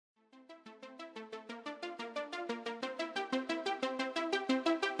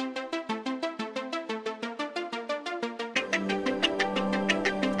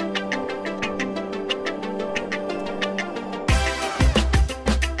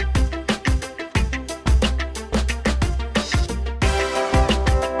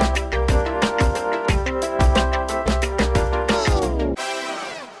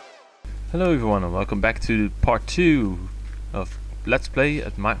Hello everyone and welcome back to part 2 of Let's Play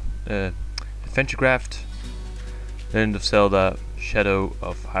at my Adventurecraft Legend of Zelda Shadow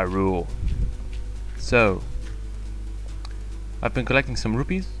of Hyrule. So, I've been collecting some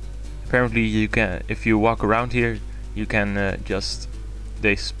rupees. Apparently you can, if you walk around here, you can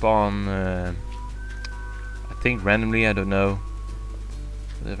they spawn, I think randomly, I don't know.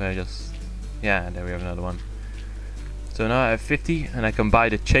 But if I just, yeah, there we have another one. So now I have 50 and I can buy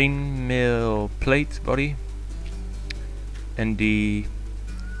the chainmail plate body and the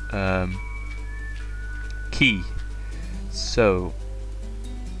key. So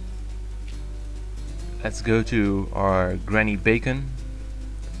let's go to our Granny Bacon,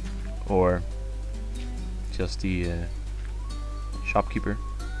 or just the shopkeeper.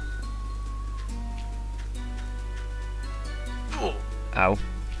 Ow.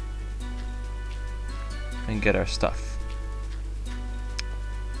 And get our stuff.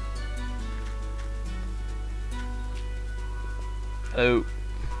 Oh.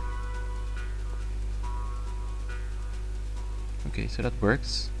 Okay, so that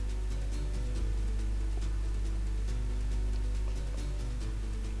works.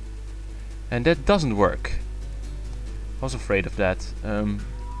 And that doesn't work. I was afraid of that.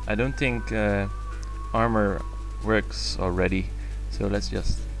 I don't think armor works already. So let's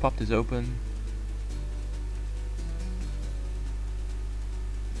just pop this open.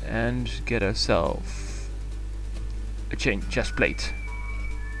 And get ourselves a chain chest plate.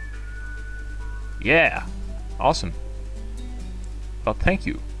 Yeah, awesome. Well, thank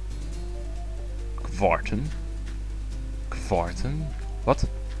you. Kvarten. What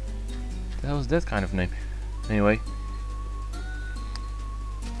the hell is that kind of name? Anyway,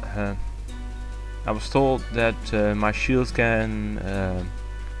 I was told that my shields can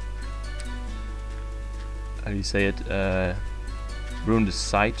how do you say it? Ruin the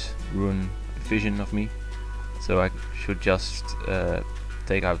sight, ruin the vision of me. So I should just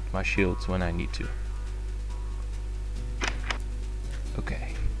take out my shields when I need to.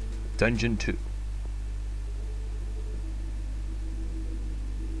 Okay, Dungeon 2.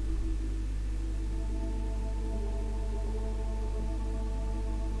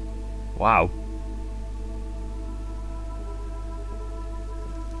 Wow.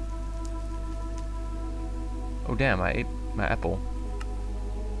 Oh damn, I ate my apple.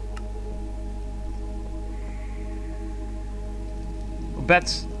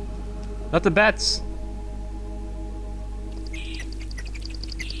 Bats! Not the bats!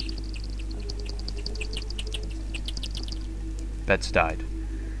 Bats died.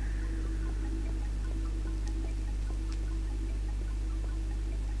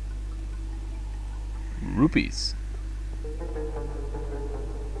 Rupees.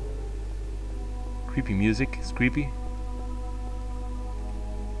 Creepy music, it's creepy.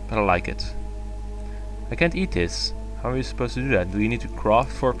 But I like it. I can't eat this. How are you supposed to do that? Do you need to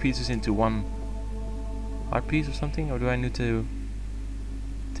craft 4 pieces into one art piece or something? Or do I need to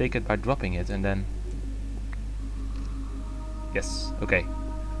take it by dropping it and then... Yes, okay.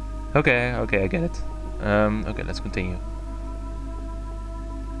 Okay, I get it. Okay, let's continue.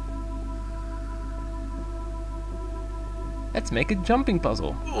 Let's make a jumping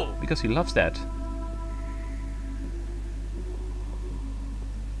puzzle, because he loves that.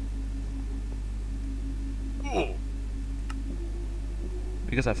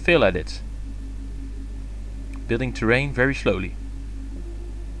 Because I fail at it. Building terrain very slowly.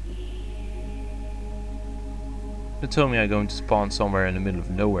 They told me I'm going to spawn somewhere in the middle of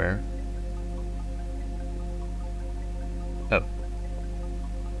nowhere. Oh.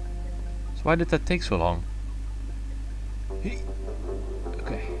 So why did that take so long?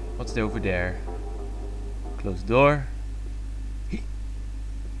 Okay, what's over there? Close the door.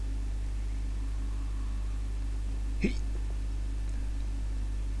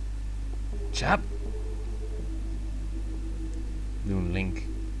 Chap. Doing Link.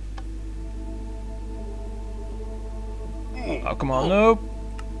 Oh, come on, no!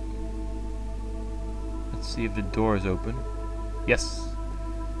 Let's see if the door is open. Yes.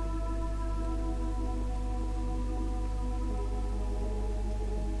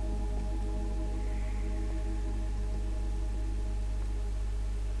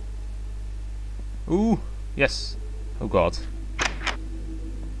 Ooh, yes. Oh god.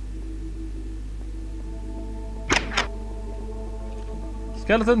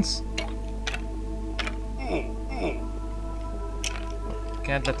 Skeletons!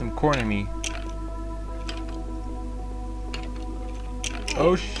 Can't let them corner me.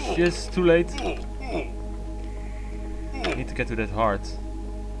 Oh shit, too late. I need to get to that heart.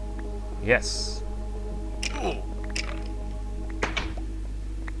 Yes.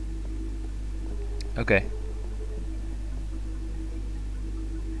 Okay.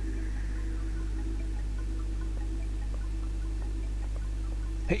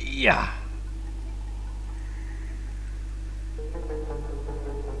 Hey, yeah.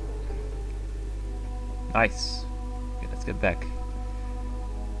 Nice. Okay, let's get back.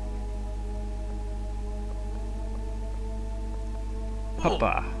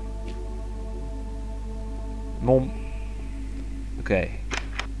 Hoppa. Nom. Okay.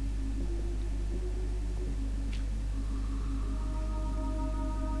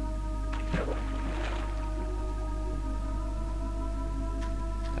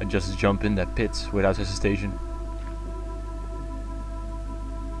 I just jump in that pit without hesitation.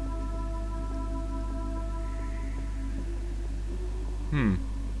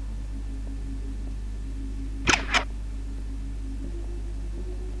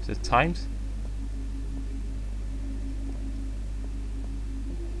 Is it timed?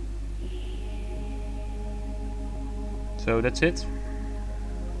 So that's it.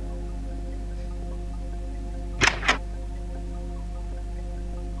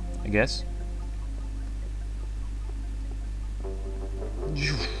 I guess.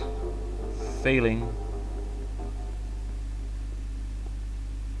 Failing.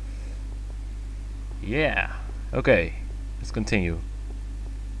 Yeah. Okay. Let's continue.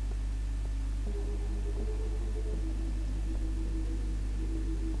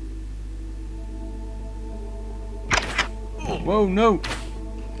 Whoa, no!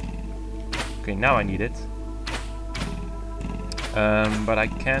 Okay, now I need it. But I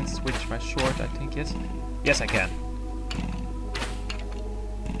can't switch my sword, I think, yes? Yes, I can.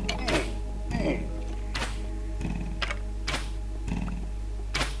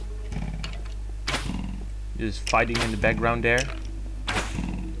 Just fighting in the background there.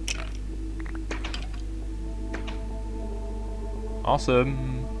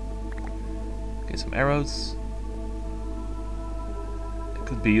 Awesome. Okay, some arrows. It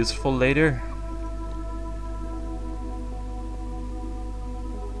could be useful later.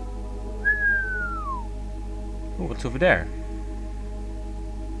 Oh, what's over there?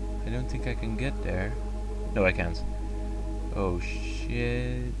 I don't think I can get there. No, I can't. Oh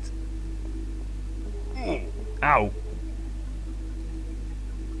shit. Ow!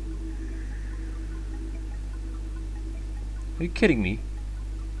 Are you kidding me?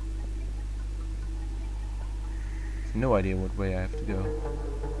 I have no idea what way I have to go.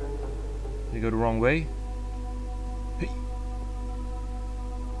 Did I go the wrong way? Hey.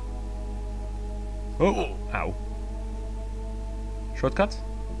 Oh! Ow. Shortcut?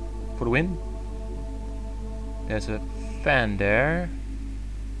 For the win? There's a fan there.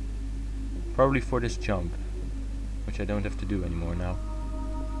 Probably for this jump. Which I don't have to do anymore now.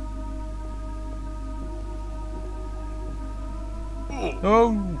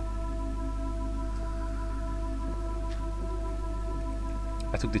 Oh!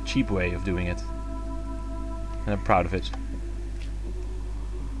 I took the cheap way of doing it. And I'm proud of it.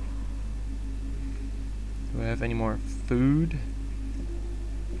 Do I have any more food?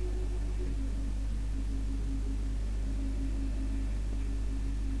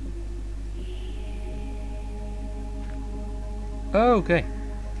 Oh, okay.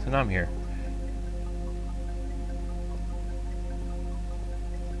 So now I'm here.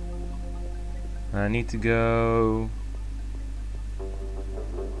 I need to go...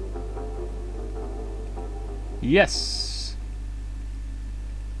 Yes!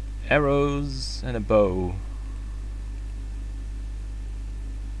 Arrows and a bow.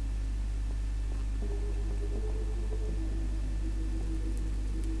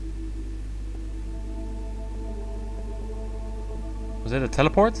 Was it a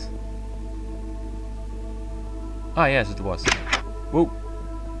teleport? Ah, yes, it was. Whoa!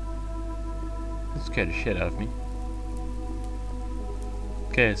 That scared the shit out of me.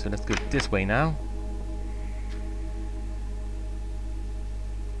 Okay, so let's go this way now.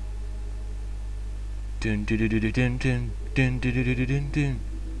 Dun dun dun dun dun dun dun dun dun dun dun dun.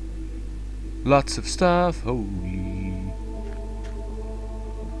 Lots of stuff. Holy.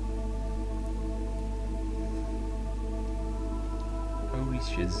 Holy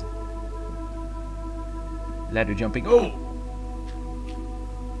shiz. Ladder jumping. Oh!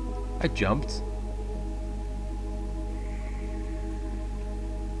 I jumped.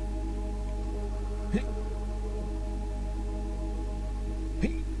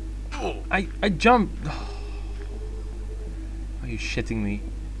 I jumped. Are you shitting me?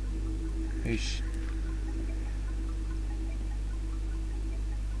 Are you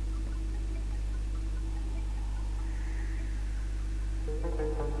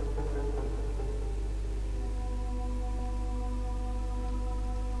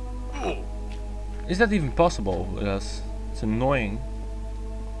Is that even possible with us? It's annoying.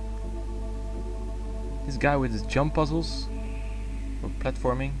 This guy with his jump puzzles or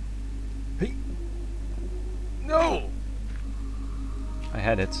platforming. Hey! No! I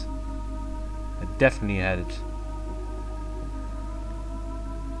had it. I definitely had it.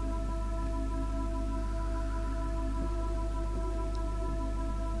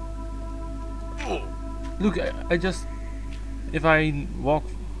 Look, I just... If I walk...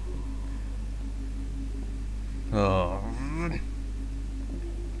 Oh.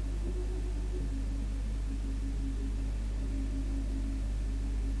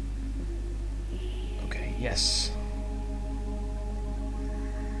 Okay, yes.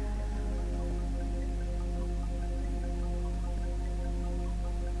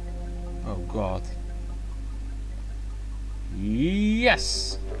 Oh God.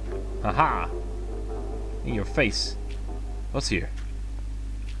 Yes! Haha! In your face. What's here?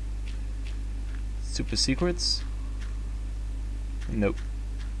 Super secrets? Nope.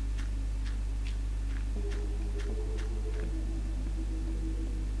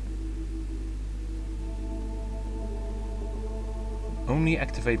 Only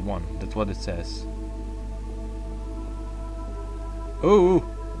activate one. That's what it says. Oh!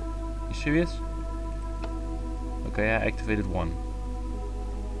 You serious? Okay, I activated one.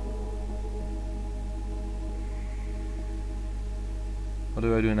 What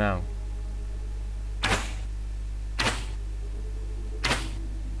do I do now?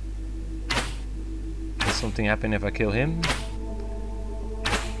 Does something happen if I kill him?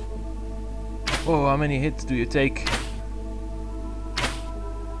 Whoa, how many hits do you take?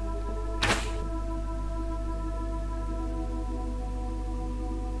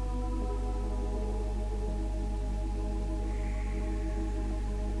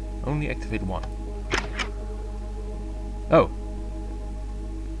 Only activate one. Oh.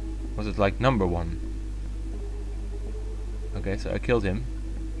 Was it like number one? Okay, so I killed him.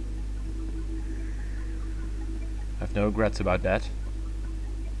 I have no regrets about that.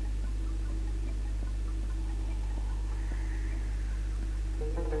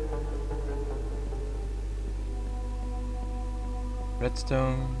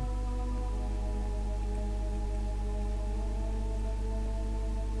 Redstone.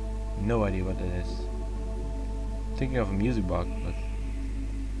 No idea what that is. Thinking of a music box, but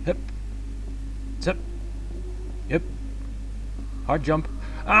hip, zip, yep. Hard jump.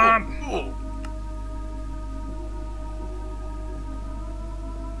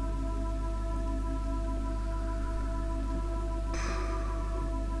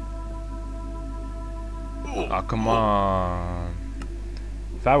 Oh, come on.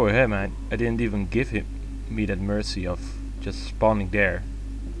 If I were him, I didn't even give me that mercy of just spawning there.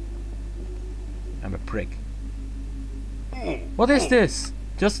 I'm a prick. What is this?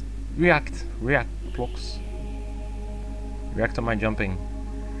 Just react. React, blocks. React on my jumping.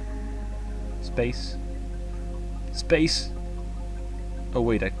 Space. Space. Oh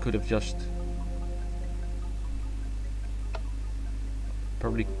wait, I could have just...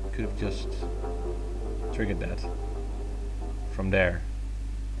 Probably could have just triggered that. From there.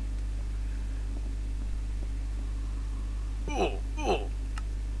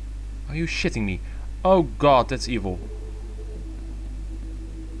 Are you shitting me? Oh God, that's evil.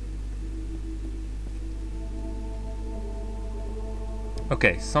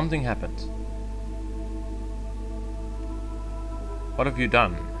 Okay, something happened. What have you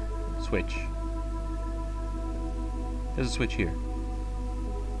done? Switch. There's a switch here.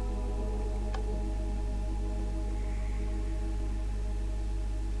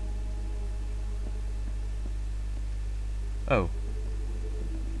 Oh.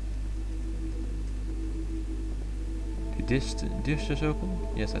 Did this just open?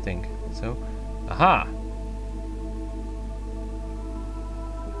 Yes, I think so. Aha!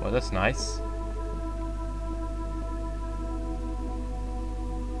 Well, that's nice.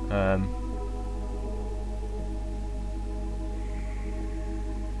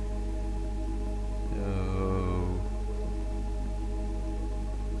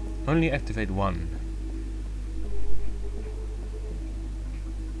 Only activate one.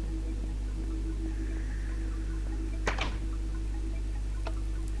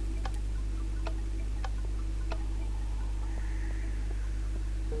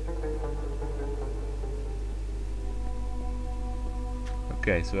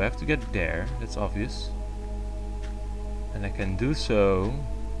 Okay, so I have to get there, that's obvious. And I can do so.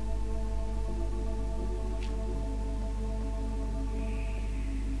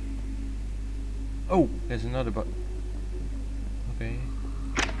 Oh, there's another button. Okay.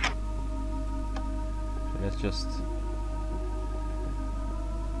 So let's just...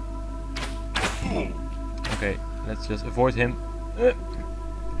 Okay, let's just avoid him.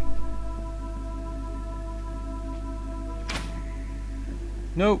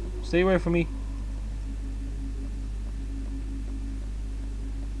 No, stay away from me.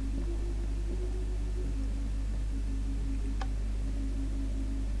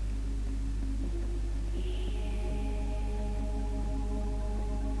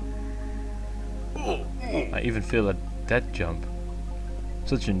 I even failed at that jump.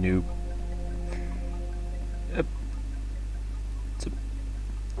 Such a noob. Yep.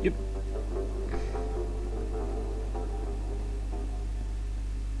 Yep.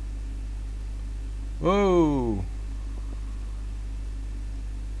 Whoa!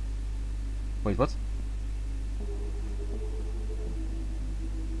 Wait, what?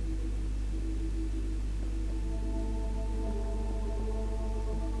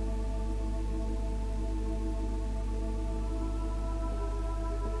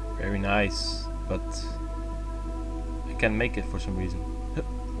 Very nice, but I can't make it for some reason.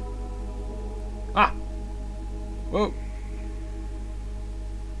 Ah! Whoa!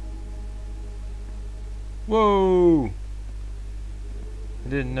 Whoa! I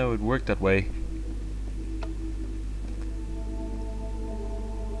didn't know it worked that way.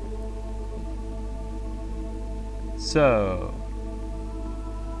 So...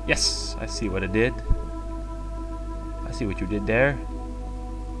 Yes! I see what I did. I see what you did there.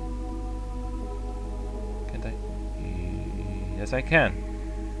 Can't I? Yes, I can.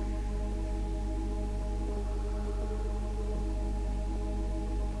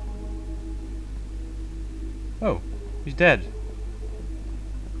 Oh, he's dead.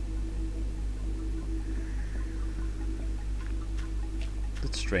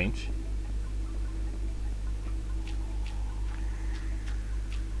 That's strange.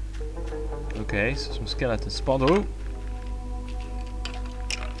 Okay, so some skeletons spawned. Oh!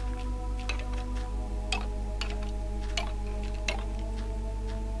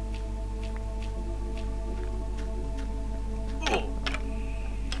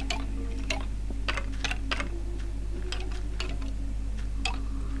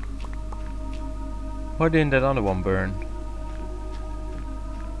 Why didn't that other one burn?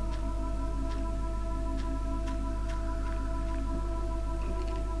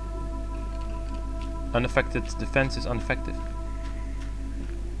 Unaffected defense is ineffective.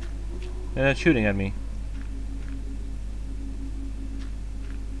 They're not shooting at me.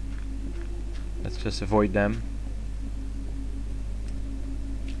 Let's just avoid them.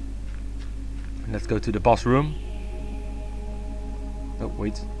 And let's go to the boss room. Oh,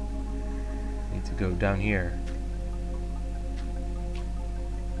 wait. Need to go down here.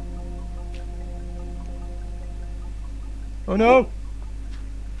 Oh no!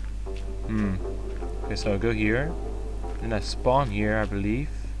 Okay, so I'll go here. Then I spawn here, I believe.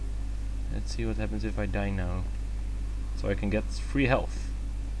 Let's see what happens if I die now. So I can get free health.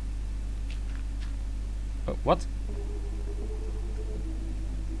 Oh, what?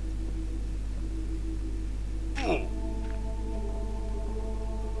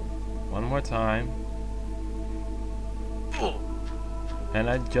 One more time. And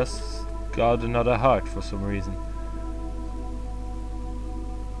I just got another heart for some reason.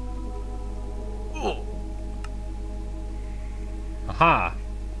 Aha!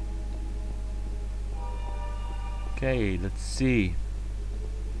 Okay, let's see.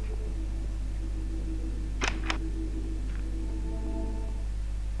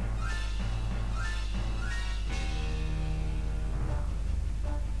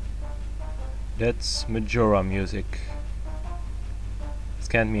 That's Majora music. This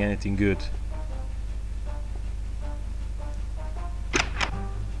can't be anything good.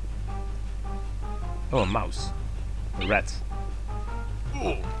 Oh, a mouse. A rat.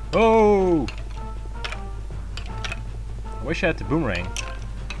 Oh! I wish I had the boomerang.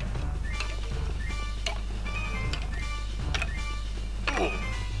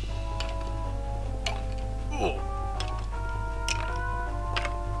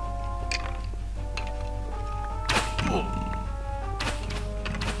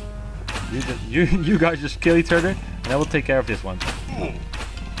 You guys just kill each other, and I will take care of this one.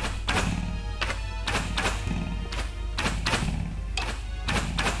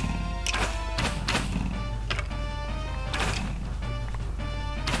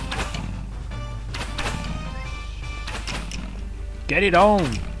 Get it on!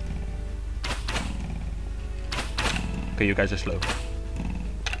 Okay, you guys are slow.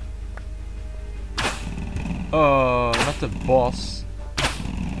 Oh, not the boss.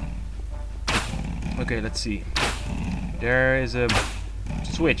 Okay, let's see. There is a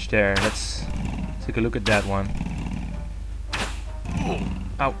switch there. Let's take a look at that one.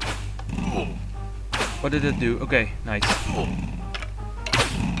 Ow. What did it do? Okay, nice.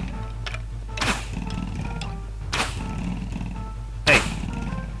 Hey,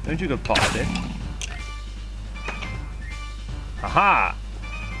 don't you go past it? Haha!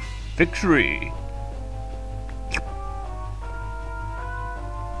 Victory!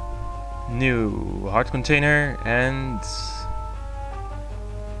 New heart container and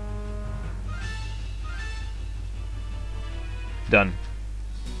done.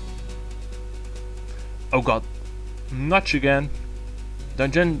 Oh god, notch again.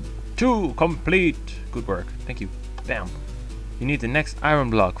 Dungeon 2 complete. Good work, thank you. Bam. You need the next iron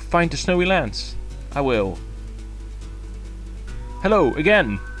block. Find the snowy lands. I will. Hello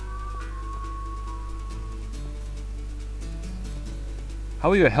again. How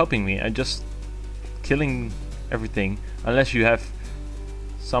are you helping me? I'm just killing everything. Unless you have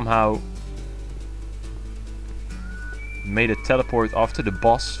somehow made a teleport after the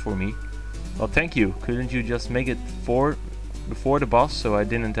boss for me. Well, thank you. Couldn't you just make it before the boss so I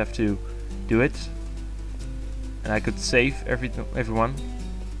didn't have to do it? And I could save everyone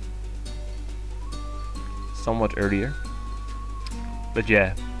somewhat earlier. But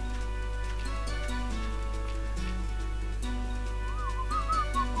yeah.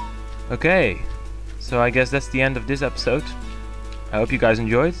 Okay, so I guess that's the end of this episode. I hope you guys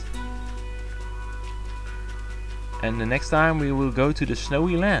enjoyed. And the next time we will go to the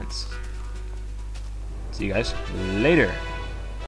snowy lands. See you guys later.